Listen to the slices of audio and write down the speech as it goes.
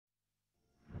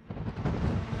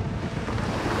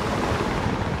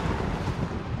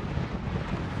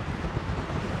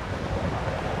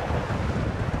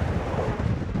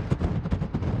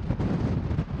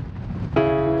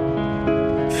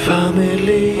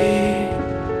family.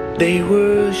 They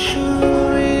were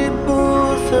sure it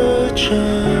was a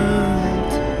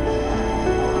child,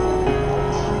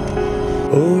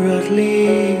 or at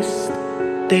least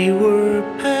they were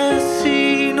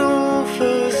passing off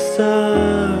as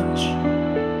such.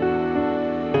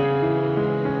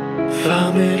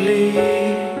 Family,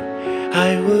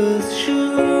 I was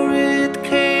sure it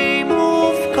came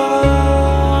off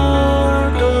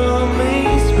guard.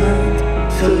 Amazement,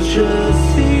 such a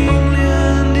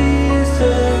alien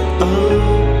descent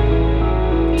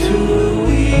to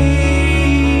withered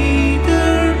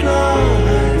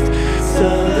lives,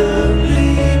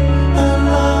 suddenly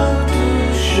allowed to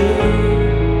show,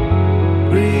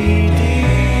 redeeming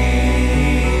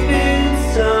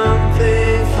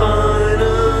something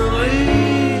finally.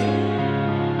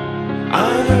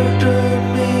 Under the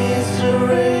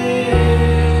misery.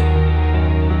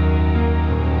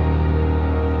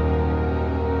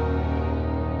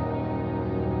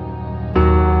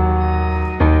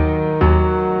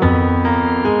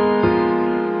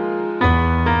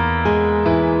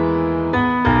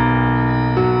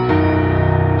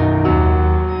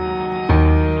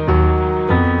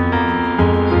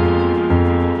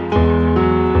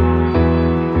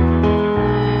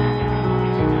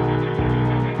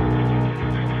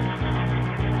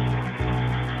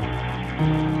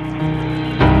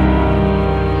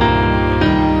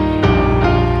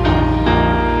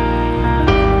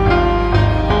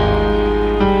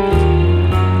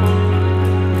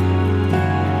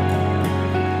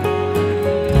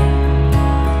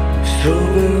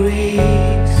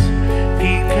 Strawberries,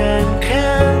 pink and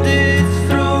candied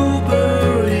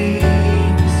strawberries.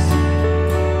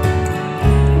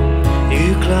 You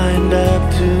climbed up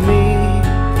to me,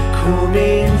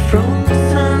 coming from the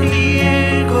sun.